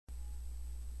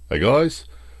Hey guys,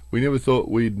 we never thought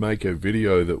we'd make a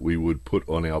video that we would put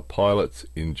on our Pilots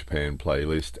in Japan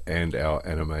playlist and our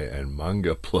anime and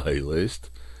manga playlist.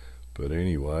 But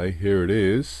anyway, here it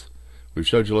is. We've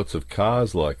showed you lots of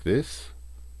cars like this.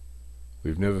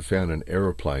 We've never found an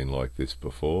aeroplane like this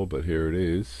before, but here it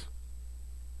is.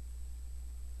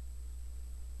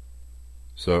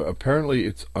 So apparently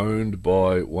it's owned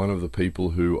by one of the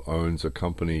people who owns a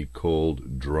company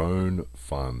called Drone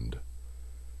Fund.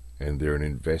 And they're an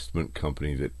investment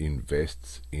company that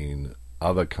invests in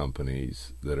other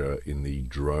companies that are in the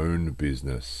drone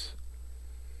business.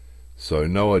 So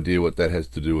no idea what that has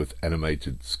to do with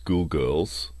animated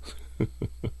schoolgirls.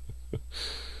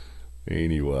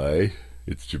 Anyway,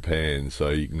 it's Japan, so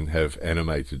you can have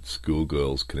animated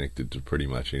schoolgirls connected to pretty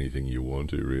much anything you want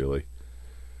to, really.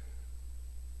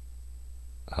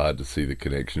 Hard to see the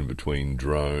connection between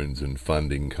drones and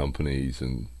funding companies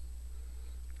and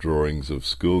drawings of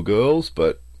schoolgirls,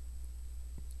 but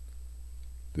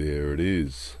there it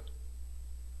is.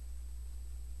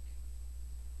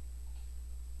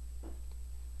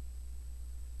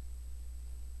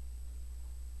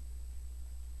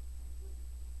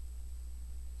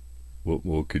 What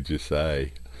more could you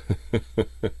say?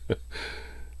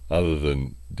 Other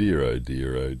than dear oh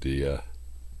dear oh dear.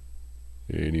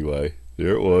 Anyway,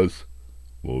 there it was.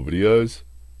 More videos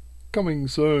coming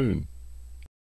soon.